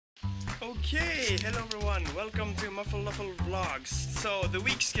Okay, hello everyone, welcome to Muffelduffell vlogs. So the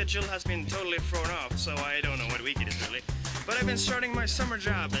week schedule has been totally thrown off, so I don't know what week it is really. But I've been starting my summer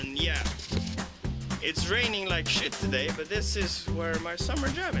job and yeah, it's raining like shit today, but this is where my summer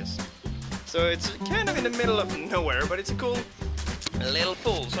job is. So it's kind of in the middle of nowhere, but it's a cool little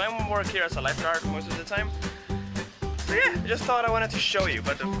pool. So I work here as a lifeguard most of the time. So yeah, I just thought I wanted to show you,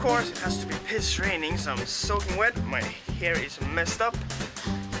 but of course it has to be piss raining, so I'm soaking wet, my hair is messed up.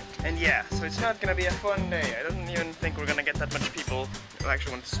 And yeah, so it's not gonna be a fun day. I don't even think we're gonna get that much people who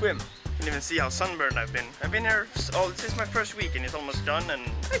actually want to swim. You can even see how sunburned I've been. I've been here since my first week and it's almost done and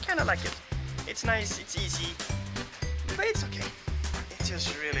I kinda like it. It's nice, it's easy, but it's okay. It's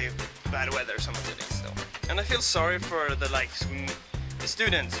just really bad weather some of the days though. And I feel sorry for the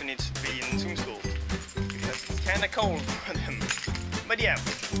students who need to be in swim school. Because it's kinda cold for them. But yeah,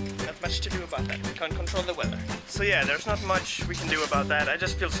 not much to do about that. We can't control the weather. So yeah, there's not much we can do about that. I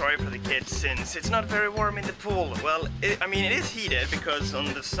just feel sorry for the kids since it's not very warm in the pool. Well, I mean it is heated because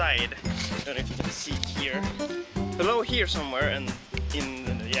on the side, I don't know if you can see here, below here somewhere and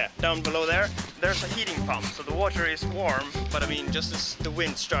down below there's a heating pump. So the water is warm, but I mean just as the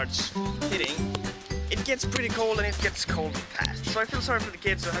wind starts hitting, it gets pretty cold and it gets cold fast. So I feel sorry for the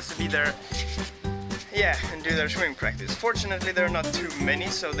kids who has to be there. Yeah, and do their swimming practice. Fortunately, there are not too many,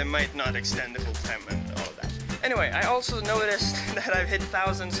 so they might not extend the full time and all of that. Anyway, I also noticed that I've hit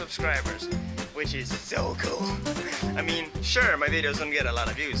 1,000 subscribers, which is so cool. I mean, sure, my videos don't get a lot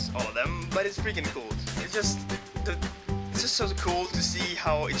of views, all of them, but it's freaking cool. It's just so cool to see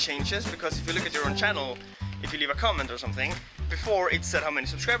how it changes, because if you look at your own channel, if you leave a comment or something, before it said how many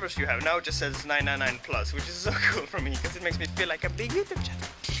subscribers you have, now it just says 999 plus, which is so cool for me, because it makes me feel like a big YouTube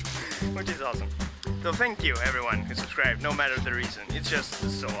channel, which is awesome. So thank you everyone who subscribed, no matter the reason. It's just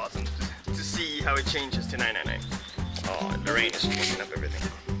so awesome to see how it changes to 999. Oh, the rain is fucking up everything.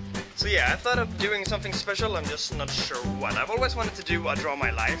 So yeah, I thought of doing something special, I'm just not sure what. I've always wanted to do a Draw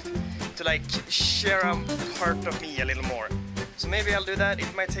My Life, to like share a part of me a little more. So maybe I'll do that.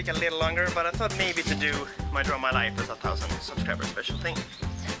 It might take a little longer, but I thought maybe to do my Draw My Life as a 1,000 subscriber special thing.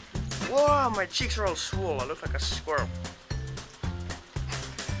 Whoa, my cheeks are all swole, I look like a squirrel.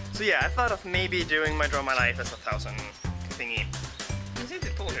 So yeah, I thought of maybe doing my Draw My Life as a 1,000 thingy. You see the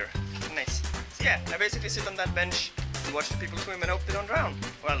pool here? Nice. So yeah, I basically sit on that bench and watch the people swim and hope they don't drown.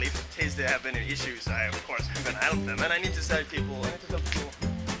 Well, if in case they have any issues, of course I'm gonna help them. And I need to tell people to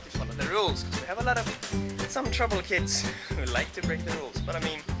follow the rules, because we have a lot of some trouble kids who like to break the rules. But I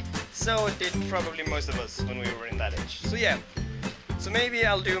mean, so did probably most of us when we were in that age. So yeah. So maybe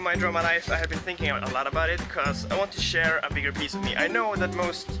I'll do my Draw My Life. I have been thinking a lot about it because I want to share a bigger piece of me. I know that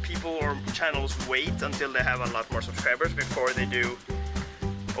most people or channels wait until they have a lot more subscribers before they do,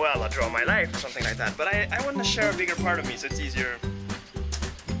 well, a Draw My Life or something like that. But I want to share a bigger part of me so it's easier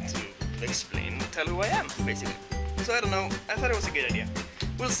to explain, tell who I am, basically. So I don't know, I thought it was a good idea.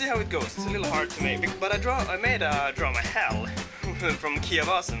 We'll see how it goes. It's a little hard to make, but I made a Draw My Hell from Kia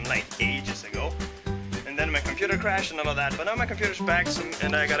Awesome like ages ago. And then my computer crashed and all of that, but now my computer's back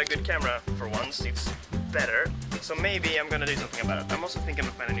and I got a good camera for once. It's better, so maybe I'm gonna do something about it. I'm also thinking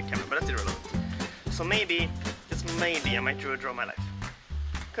of buying a new camera, but that's irrelevant. So maybe, just maybe, I might do a Draw My Life.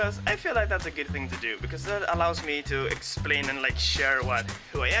 Because I feel like that's a good thing to do, because that allows me to explain and like share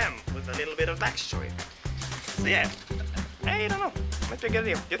who I am with a little bit of backstory. So yeah, I don't know, might be a good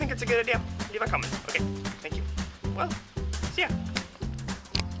idea. Do you think it's a good idea? Leave a comment. Okay, thank you. Well, see ya.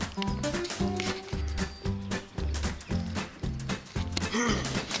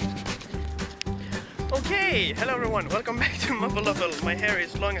 Okay, hello everyone, welcome back to Muffelduffell. My hair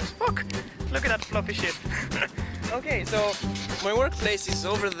is long as fuck. Look at that fluffy shit. Okay, so my workplace is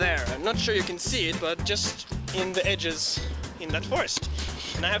over there. I'm not sure you can see it, but just in the edges in that forest.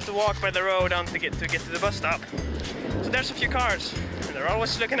 And I have to walk by the road down to get to the bus stop. So there's a few cars, and they're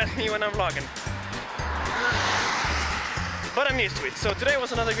always looking at me when I'm vlogging. But I'm used to it. So today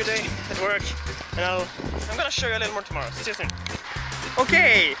was another good day at work, and I'm gonna show you a little more tomorrow. See you soon.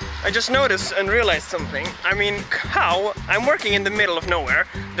 Okay, I just noticed and realized something. I mean, how? I'm working in the middle of nowhere.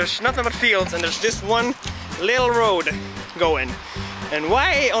 There's nothing but fields and there's this one little road going. And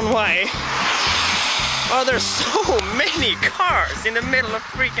why are there so many cars in the middle of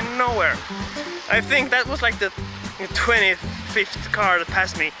freaking nowhere? I think that was like the 25th car that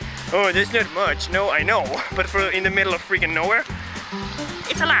passed me. Oh, there's not much. No, I know. But for in the middle of freaking nowhere,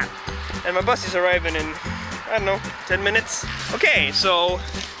 it's a lot. And my bus is arriving in, I don't know, 10 minutes. Okay, so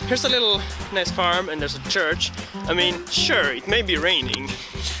here's a little nice farm and there's a church. I mean, sure, it may be raining,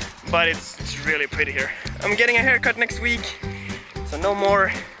 but it's really pretty here. I'm getting a haircut next week, so no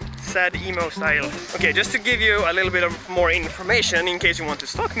more sad emo style. Okay, just to give you a little bit of more information in case you want to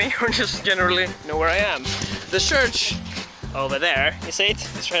stalk me or just generally know where I am. The church over there, you see it?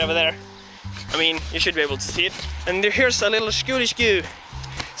 It's right over there. I mean, you should be able to see it. And here's a little Scootish.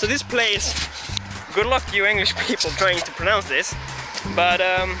 So this place, good luck you English people trying to pronounce this, but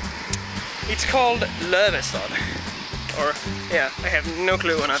it's called Lövestad. Or, yeah, I have no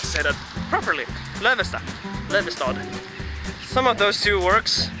clue on how to say that properly. Lövestad. Some of those two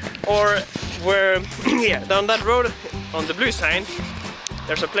works, or where, yeah, down that road on the blue sign,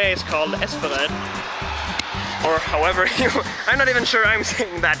 there's a place called Espered, or however you, I'm not even sure I'm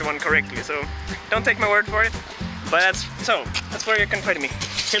saying that one correctly, so don't take my word for it, but that's where you can find me.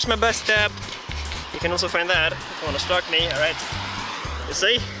 Here's my bus stop, you can also find that if you want to stalk me, alright, you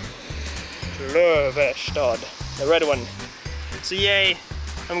see? Lövestad, the red one. So yay,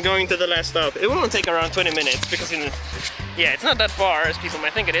 I'm going to the last stop. It will only take around 20 minutes because yeah, it's not that far as people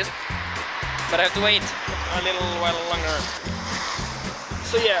might think it is, but I have to wait a little while longer.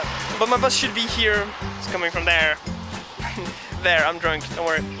 So yeah, but my bus should be here. It's coming from there. There, I'm drunk, don't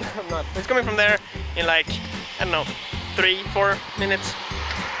worry. I'm not. It's coming from there in like, I don't know, 3-4 minutes.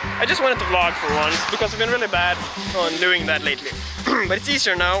 I just wanted to vlog for once because I've been really bad on doing that lately. But it's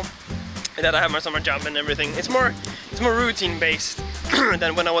easier now that I have my summer job and everything. It's more routine based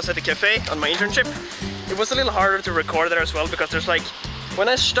than when I was at the cafe on my internship. It was a little harder to record there as well because there's like, when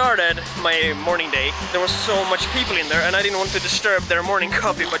I started my morning day, there was so much people in there and I didn't want to disturb their morning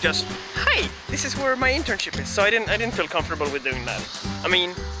coffee, but just, hi, this is where my internship is. So I didn't feel comfortable with doing that. I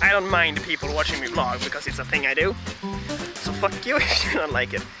mean, I don't mind people watching me vlog because it's a thing I do. So fuck you if you don't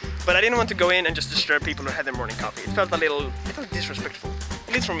like it. But I didn't want to go in and just disturb people who had their morning coffee. It felt disrespectful,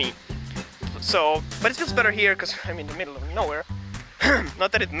 at least for me. So, but it feels better here because I'm in the middle of nowhere.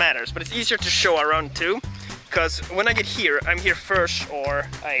 Not that it matters, but it's easier to show around too. Because when I get here, I'm here first or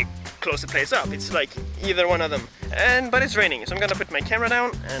I close the place up. It's like either one of them. But it's raining, so I'm gonna put my camera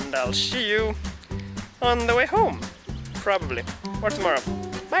down and I'll see you on the way home. Probably. Or tomorrow.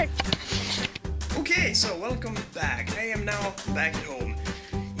 Bye! Okay, so welcome back. I am now back at home.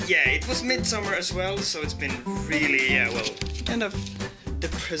 Yeah, it was midsummer as well, so it's been really, well, kind of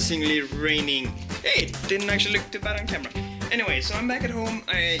depressingly raining. Hey, it didn't actually look too bad on camera. Anyway, so I'm back at home.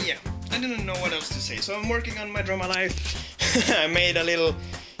 I didn't know what else to say, so I'm working on my drama life. I made a little,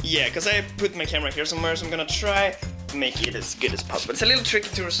 because I put my camera here somewhere, so I'm gonna try to make it as good as possible. It's a little tricky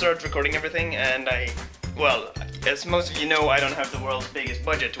to start recording everything, and well, as most of you know, I don't have the world's biggest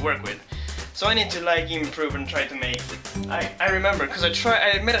budget to work with. So I need to like improve and try to make, I remember, because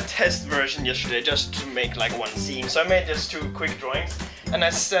I made a test version yesterday just to make like one scene. So I made just 2 quick drawings, and I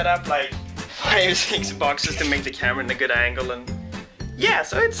set up like 5-6 boxes to make the camera in a good angle, and yeah,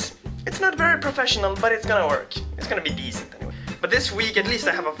 so it's not very professional, but it's gonna work. It's gonna be decent anyway. But this week at least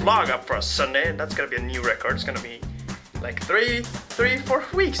I have a vlog up for us Sunday. That's gonna be a new record. It's gonna be like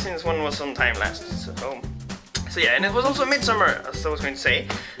 3-4 weeks since one was on time last. So yeah, and it was also midsummer, as I was going to say.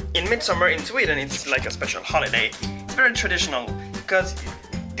 In midsummer in Sweden, it's like a special holiday. It's very traditional because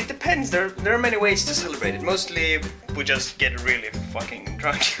it depends. There are many ways to celebrate it. Mostly we just get really fucking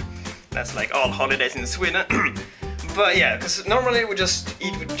drunk. That's like all holidays in Sweden. But yeah, because normally we just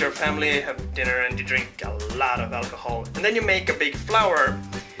eat with your family, have dinner, and you drink a lot of alcohol. And then you make a big flower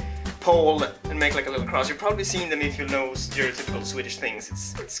pole and make like a little cross. You've probably seen them if you know stereotypical Swedish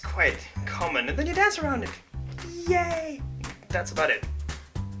things. It's quite common. And then you dance around it. Yay! That's about it.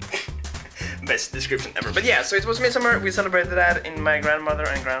 Best description ever. But yeah, so it was midsummer. We celebrated that in my grandmother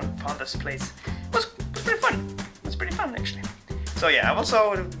and grandfather's place. It was pretty fun. It was pretty fun actually. So yeah, I'm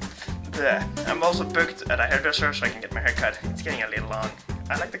also booked at a hairdresser so I can get my hair cut. It's getting a little long.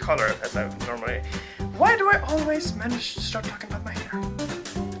 I like the color as I normally. Why do I always manage to start talking about my hair?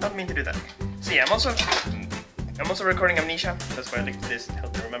 Don't mean to do that. So yeah, I'm also recording Amnesia. That's why I like this to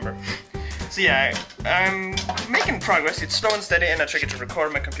help me remember. So yeah, I'm making progress. It's slow and steady, and I tried to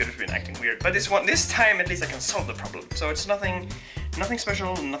record. My computer's been acting weird, but this time at least I can solve the problem. So it's nothing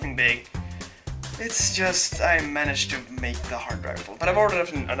special, nothing big. It's just I managed to make the hard drive full. But I've ordered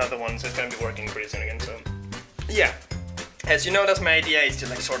another one, so it's gonna be working pretty soon again. So yeah, as you know, that's my idea, is to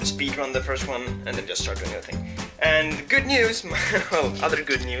like sort of speedrun the first one and then just start doing everything. And good news, well, other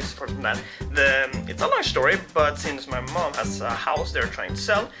good news apart from that, it's a long story, but since my mom has a house they're trying to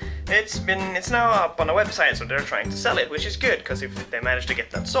sell, it's now up on a website, so they're trying to sell it, which is good, because if they manage to get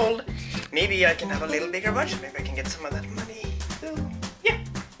that sold, maybe I can have a little bigger budget, maybe I can get some of that money to, yeah,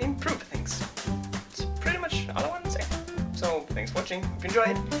 improve things. That's pretty much all I want to say. So, thanks for watching, hope you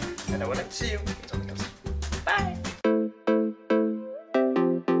enjoyed, and I would like to see you in something else.